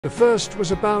The first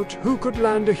was about who could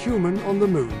land a human on the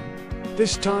moon.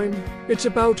 This time, it's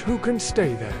about who can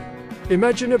stay there.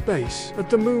 Imagine a base at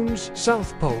the moon's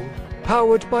south pole,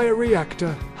 powered by a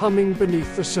reactor humming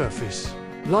beneath the surface.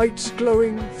 Lights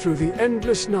glowing through the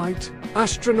endless night,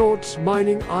 astronauts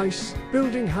mining ice,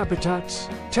 building habitats,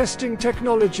 testing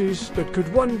technologies that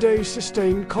could one day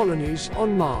sustain colonies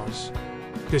on Mars.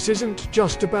 This isn't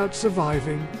just about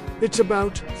surviving, it's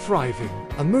about thriving.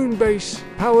 A moon base,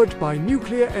 powered by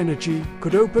nuclear energy,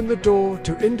 could open the door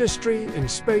to industry in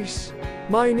space,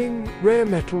 mining rare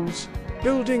metals,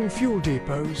 building fuel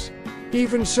depots,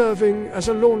 even serving as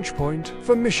a launch point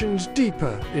for missions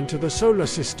deeper into the solar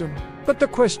system. But the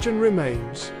question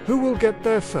remains, who will get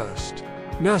there first?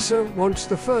 NASA wants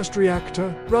the first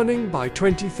reactor running by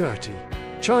 2030.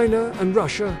 China and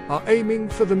Russia are aiming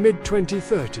for the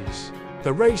mid-2030s.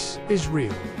 The race is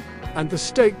real, and the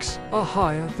stakes are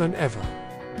higher than ever.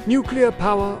 Nuclear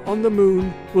power on the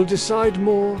moon will decide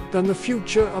more than the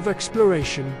future of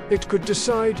exploration. It could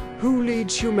decide who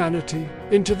leads humanity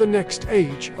into the next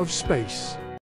age of space.